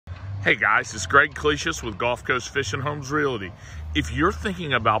Hey guys, it's Greg Clesius with Gulf Coast Fishing Homes Realty. If you're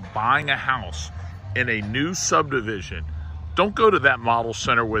thinking about buying a house in a new subdivision, don't go to that model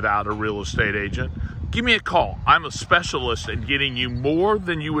center without a real estate agent. Give me a call. I'm a specialist in getting you more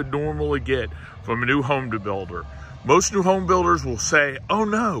than you would normally get from a new home builder. Most new home builders will say, oh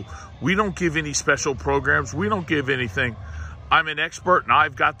no, we don't give any special programs. We don't give anything. I'm an expert and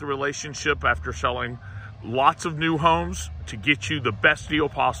I've got the relationship after selling lots of new homes to get you the best deal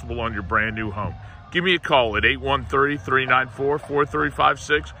possible on your brand new home. Give me a call at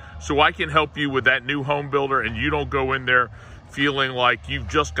 813-394-4356 so I can help you with that new home builder and you don't go in there feeling like you've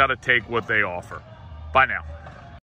just got to take what they offer. Bye now.